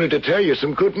just wanted to tell you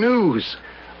some good news.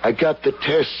 I got the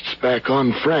tests back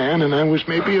on Fran, and I was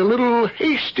maybe a little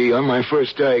hasty on my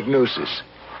first diagnosis.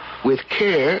 With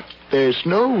care, there's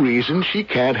no reason she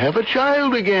can't have a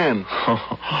child again.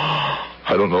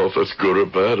 I don't know if that's good or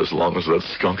bad, as long as that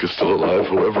skunk is still alive,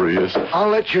 whoever he is. I'll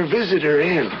let your visitor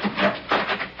in.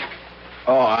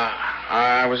 Oh,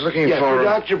 I was looking for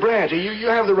Dr. Brandt. You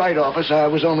have the right office. I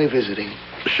was only visiting.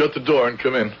 Shut the door and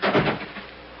come in.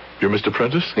 You're Mr.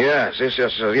 Prentice? Yes,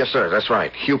 sir. That's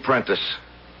right. Hugh Prentice.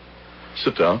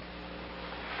 Sit down.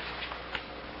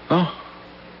 Oh.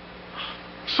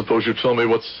 Suppose you tell me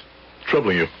what's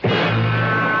troubling you.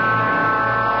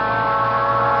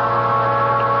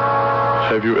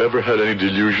 Have you ever had any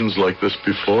delusions like this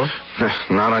before?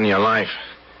 Not on your life.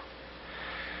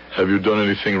 Have you done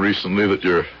anything recently that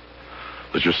you're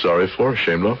sorry for,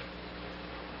 ashamed of?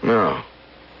 No.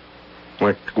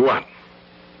 Like what?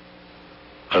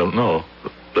 I don't know.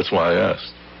 That's why I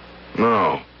asked.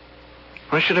 No.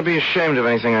 Why should I be ashamed of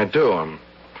anything I do?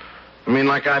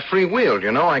 Like I freewheeled,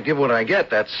 you know. I give what I get.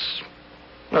 That's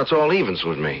all evens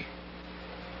with me.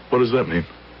 What does that mean?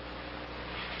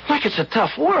 Like it's a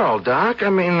tough world, Doc.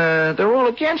 They're all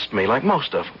against me, like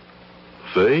most of them.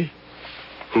 They?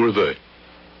 Who are they?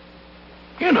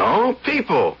 You know,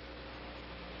 people.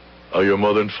 Are your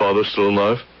mother and father still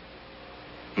alive?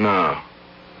 No.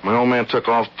 My old man took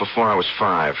off before I was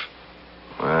 5.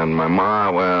 And my ma,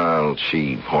 well,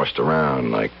 she horsed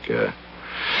around like she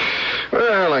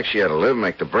had to live,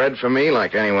 make the bread for me,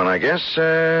 like anyone, I guess.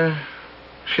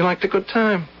 She liked a good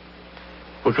time.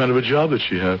 What kind of a job did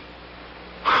she have?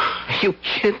 Are you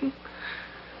kidding?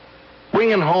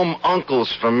 Bringing home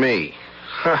uncles for me.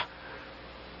 Huh.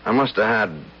 I must have had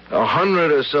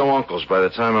 100 or so uncles by the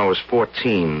time I was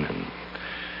 14. And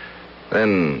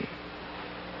then...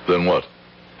 Then what?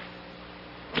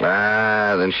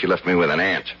 Then she left me with an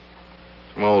aunt.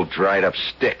 Some old dried-up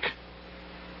stick.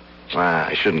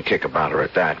 I shouldn't kick about her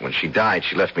at that. When she died,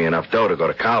 she left me enough dough to go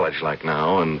to college like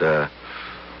now, and,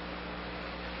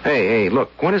 Hey,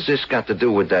 look, what has this got to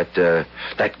do with that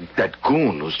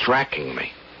goon who's tracking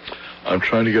me? I'm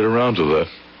trying to get around to that.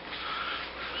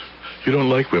 You don't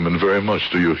like women very much,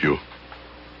 do you, Hugh?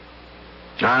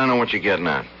 I don't know what you're getting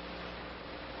at.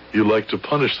 You like to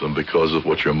punish them because of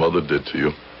what your mother did to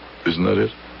you. Isn't that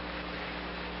it?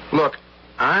 Look,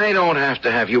 I don't have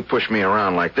to have you push me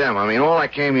around like them. All I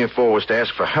came here for was to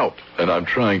ask for help. And I'm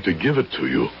trying to give it to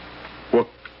you. Well,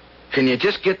 can you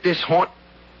just get this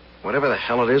whatever the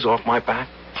hell it is, off my back?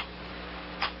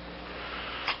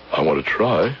 I want to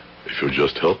try, if you'll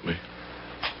just help me.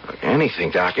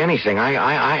 Anything, Doc, anything.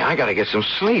 I got to get some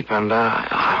sleep, and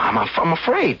I'm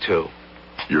afraid to.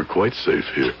 You're quite safe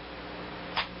here.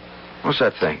 What's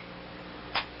that thing?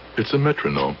 It's a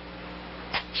metronome.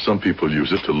 Some people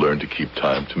use it to learn to keep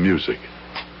time to music.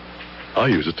 I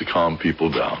use it to calm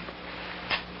people down.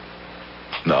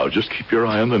 Now, just keep your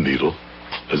eye on the needle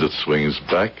as it swings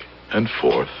back and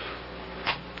forth.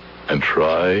 And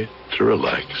try to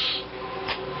relax.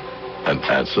 And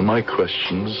answer my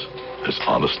questions as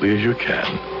honestly as you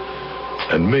can.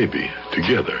 And maybe,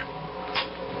 together,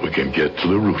 we can get to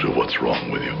the root of what's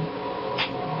wrong with you.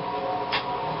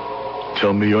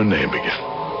 Tell me your name again.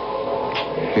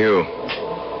 Hugh.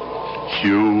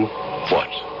 Hugh what?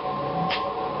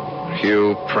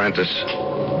 Hugh Prentice.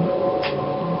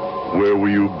 Where were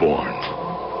you born?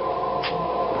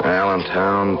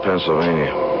 Allentown,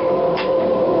 Pennsylvania.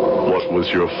 What was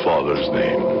your father's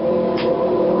name?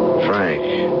 Frank.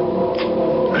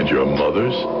 And your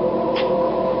mother's?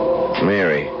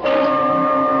 Mary.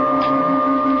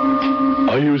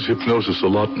 I use hypnosis a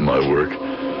lot in my work,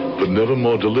 but never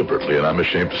more deliberately, and I'm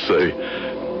ashamed to say,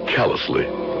 callously,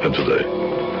 than today.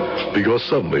 Because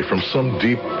suddenly, from some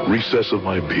deep recess of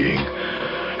my being,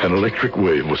 an electric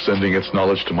wave was sending its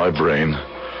knowledge to my brain.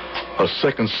 A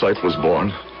second sight was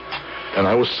born, and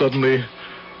I was suddenly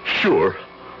sure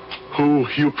who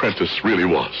Hugh Prentice really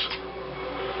was.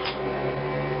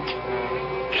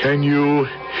 Can you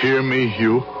hear me,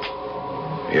 Hugh?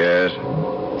 Yes.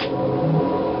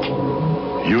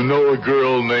 You know a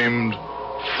girl named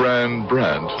Fran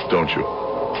Brandt, don't you?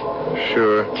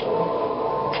 Sure.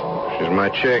 She's my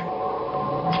chick.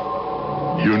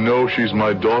 You know she's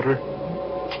my daughter?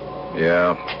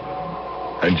 Yeah.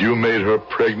 And you made her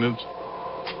pregnant?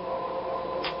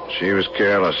 She was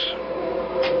careless.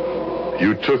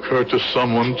 You took her to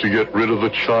someone to get rid of the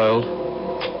child?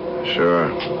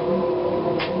 Sure.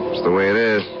 It's the way it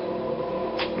is.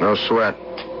 No sweat.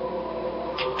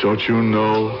 Don't you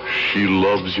know she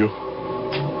loves you?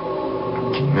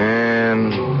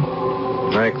 Man,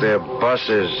 like they're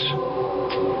buses.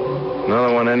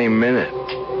 Another one any minute.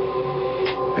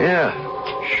 Yeah,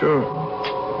 sure.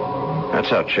 That's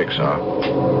how chicks are.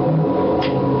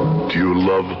 Do you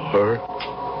love her?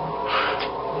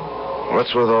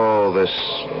 What's with all this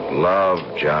love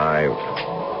jive?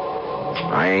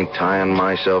 I ain't tying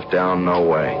myself down no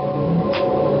way.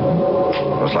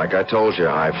 It's like I told you,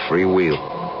 I freewheel.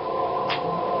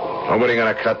 Nobody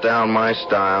gonna cut down my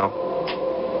style.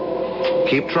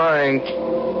 Keep trying.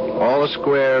 All the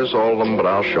squares, all of them, but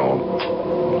I'll show them.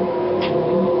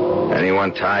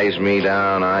 Anyone ties me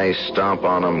down, I stomp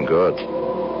on them good.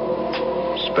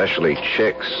 Especially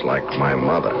chicks like my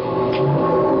mother.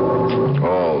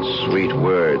 All sweet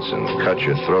words and cut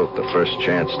your throat the first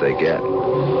chance they get.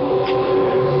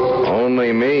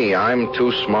 Only me, I'm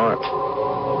too smart.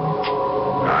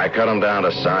 I cut them down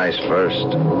to size first.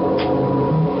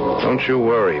 Don't you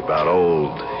worry about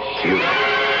old Hugh.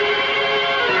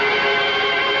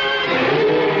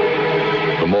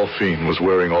 The morphine was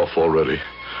wearing off already.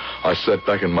 I sat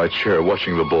back in my chair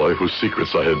watching the boy whose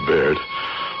secrets I had bared.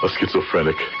 A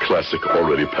schizophrenic, classic,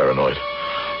 already paranoid.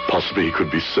 Possibly he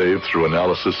could be saved through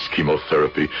analysis,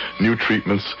 chemotherapy, new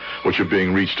treatments which are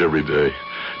being reached every day.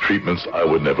 Treatments I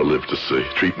would never live to see.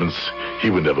 Treatments he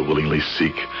would never willingly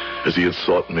seek as he had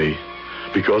sought me.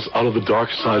 Because out of the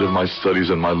dark side of my studies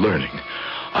and my learning,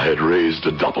 I had raised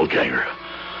a doppelganger.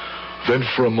 Then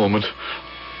for a moment,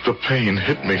 the pain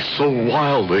hit me so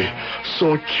wildly,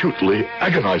 so acutely,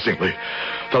 agonizingly,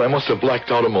 that I must have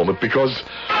blacked out a moment because...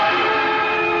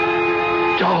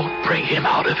 Don't bring him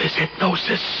out of his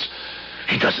hypnosis.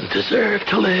 He doesn't deserve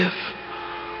to live.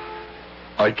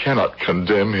 I cannot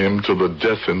condemn him to the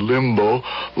death in limbo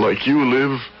like you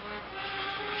live.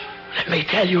 Let me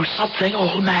tell you something,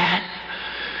 old man.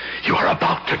 You are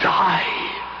about to die.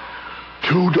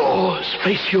 2 doors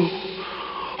face you.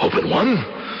 Open one,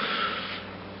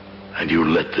 and you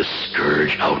let the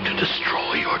scourge out to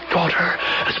destroy your daughter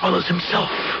as well as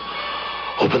himself.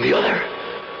 Open the other,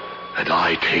 and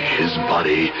I take his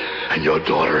body, and your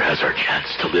daughter has her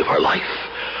chance to live her life.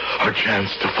 Her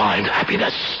chance to find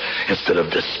happiness instead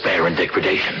of despair and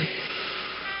degradation.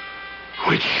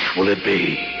 Which will it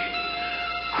be?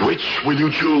 Which will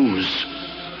you choose?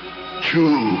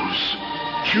 Choose.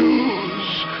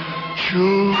 Choose.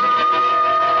 Choose.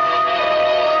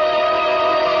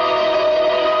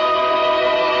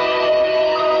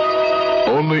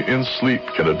 Only in sleep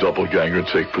can a doppelganger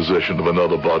take possession of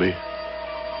another body.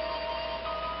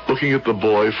 Looking at the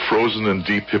boy frozen in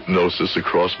deep hypnosis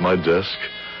across my desk,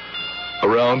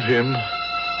 around him,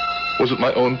 was it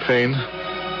my own pain?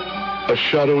 A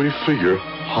shadowy figure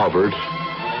hovered.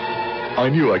 I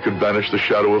knew I could banish the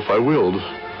shadow if I willed.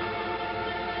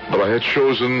 But I had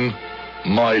chosen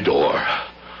my door.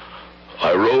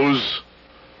 I rose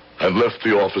and left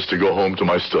the office to go home to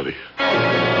my study.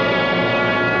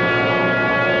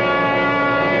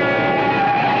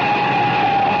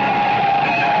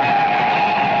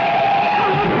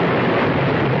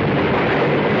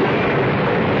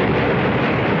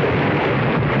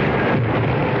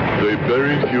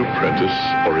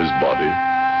 Or his body.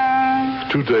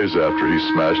 2 days after he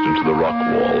smashed into the rock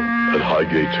wall at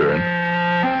Highgate Turn,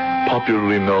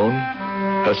 popularly known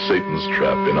as Satan's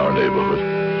Trap in our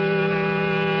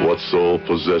neighborhood. What soul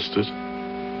possessed it?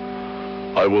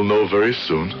 I will know very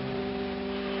soon.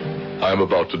 I am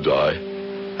about to die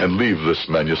and leave this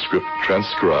manuscript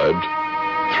transcribed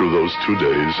through those 2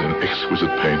 days in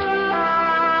exquisite pain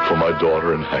for my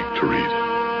daughter and Hank to read.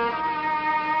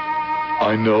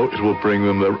 I know it will bring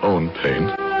them their own pain,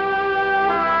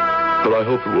 but I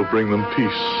hope it will bring them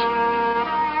peace.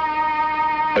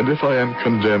 And if I am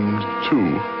condemned,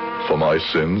 too, for my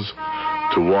sins,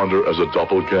 to wander as a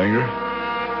doppelganger,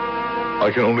 I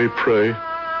can only pray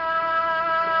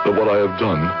that what I have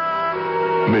done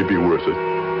may be worth it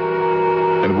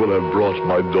and will have brought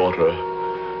my daughter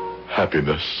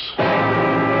happiness.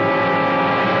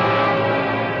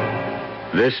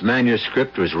 This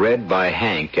manuscript was read by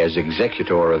Hank as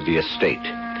executor of the estate.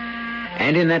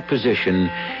 And in that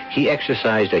position, he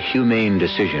exercised a humane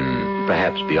decision,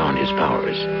 perhaps beyond his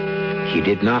powers. He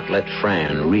did not let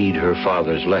Fran read her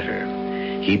father's letter.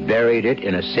 He buried it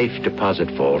in a safe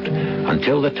deposit vault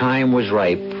until the time was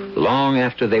ripe long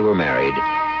after they were married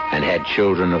and had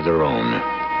children of their own.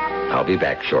 I'll be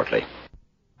back shortly.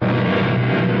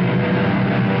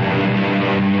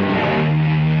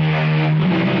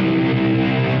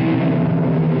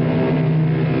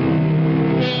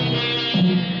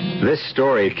 This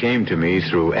story came to me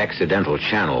through accidental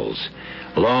channels,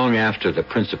 long after the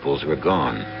principals were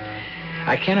gone.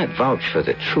 I cannot vouch for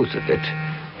the truth of it,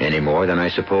 any more than I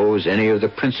suppose any of the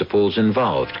principals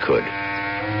involved could.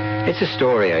 It's a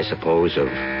story, I suppose, of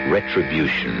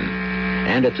retribution,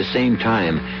 and at the same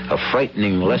time, a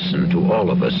frightening lesson to all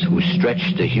of us who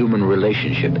stretch the human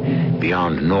relationship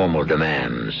beyond normal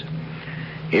demands.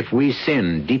 If we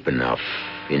sin deep enough,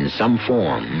 in some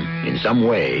form, in some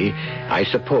way, I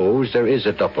suppose there is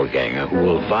a doppelganger who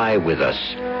will vie with us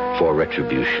for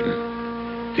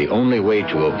retribution. The only way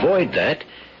to avoid that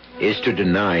is to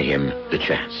deny him the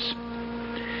chance.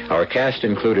 Our cast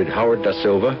included Howard Da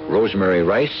Silva, Rosemary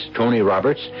Rice, Tony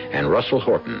Roberts, and Russell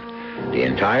Horton. The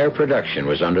entire production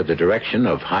was under the direction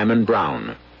of Hyman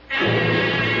Brown.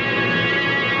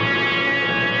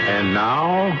 And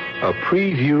now, a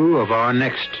preview of our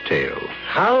next tale.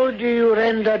 How do you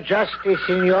render justice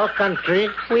in your country?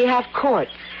 We have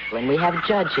courts when we have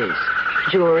judges,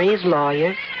 juries,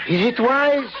 lawyers. Is it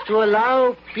wise to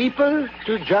allow people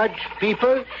to judge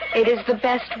people? It is the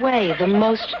best way, the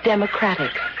most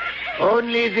democratic.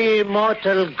 Only the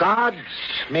immortal gods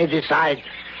may decide.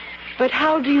 But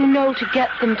how do you know to get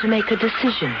them to make a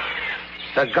decision?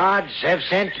 The gods have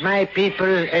sent my people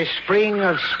a spring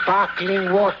of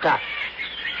sparkling water.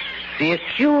 The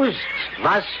accused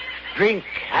must drink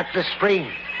at the spring.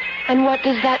 And what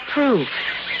does that prove?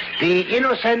 The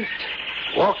innocent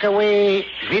walk away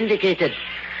vindicated.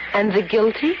 And the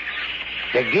guilty?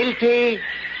 The guilty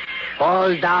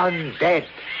fall down dead.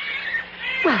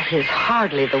 Well, it is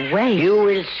hardly the way. You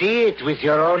will see it with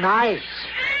your own eyes.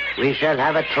 We shall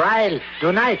have a trial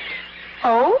tonight.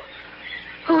 Oh?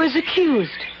 Who is accused?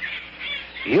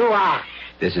 You are.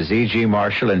 This is E.G.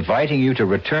 Marshall inviting you to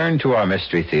return to our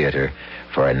Mystery Theater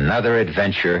for another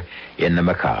adventure in the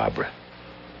macabre.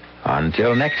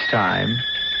 Until next time,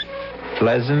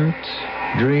 pleasant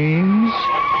dreams.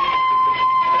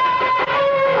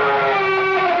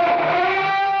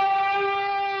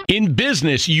 In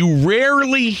business, you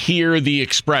rarely hear the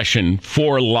expression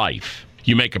 "for life."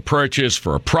 You make a purchase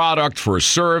for a product, for a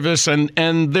service, and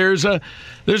there's a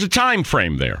time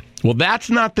frame there. Well, that's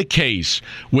not the case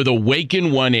with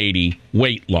Awaken 180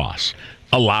 weight loss.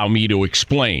 Allow me to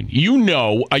explain. You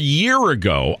know, a year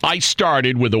ago, I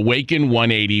started with Awaken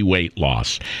 180 weight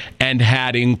loss and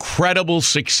had incredible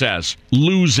success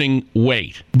losing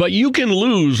weight. But you can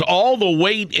lose all the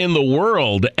weight in the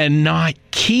world and not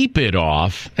keep it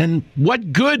off. And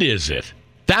what good is it?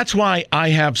 That's why I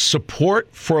have support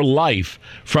for life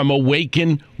from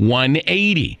Awaken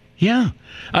 180. Yeah.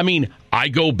 I mean, I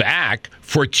go back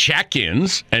for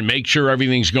check-ins and make sure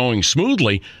everything's going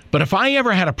smoothly. But if I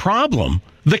ever had a problem,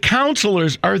 the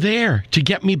counselors are there to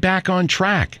get me back on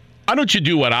track. Why don't you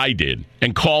do what I did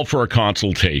and call for a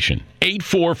consultation?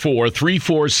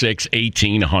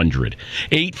 844-346-1800.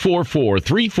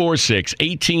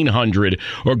 844-346-1800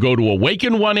 or go to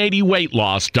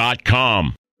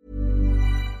awaken180weightloss.com.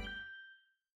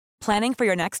 Planning for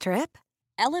your next trip?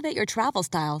 Elevate your travel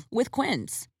style with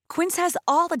Quince. Quince has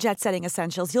all the jet-setting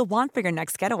essentials you'll want for your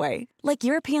next getaway, like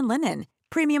European linen,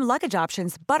 premium luggage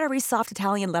options, buttery soft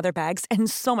Italian leather bags,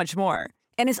 and so much more.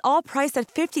 And is all priced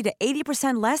at 50 to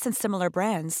 80% less than similar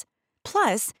brands.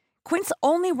 Plus, Quince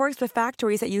only works with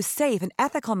factories that use safe and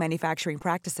ethical manufacturing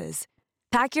practices.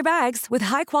 Pack your bags with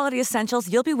high-quality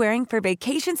essentials you'll be wearing for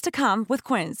vacations to come with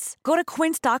Quince. Go to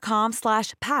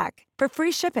quince.com/pack for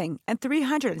free shipping and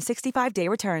 365-day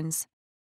returns.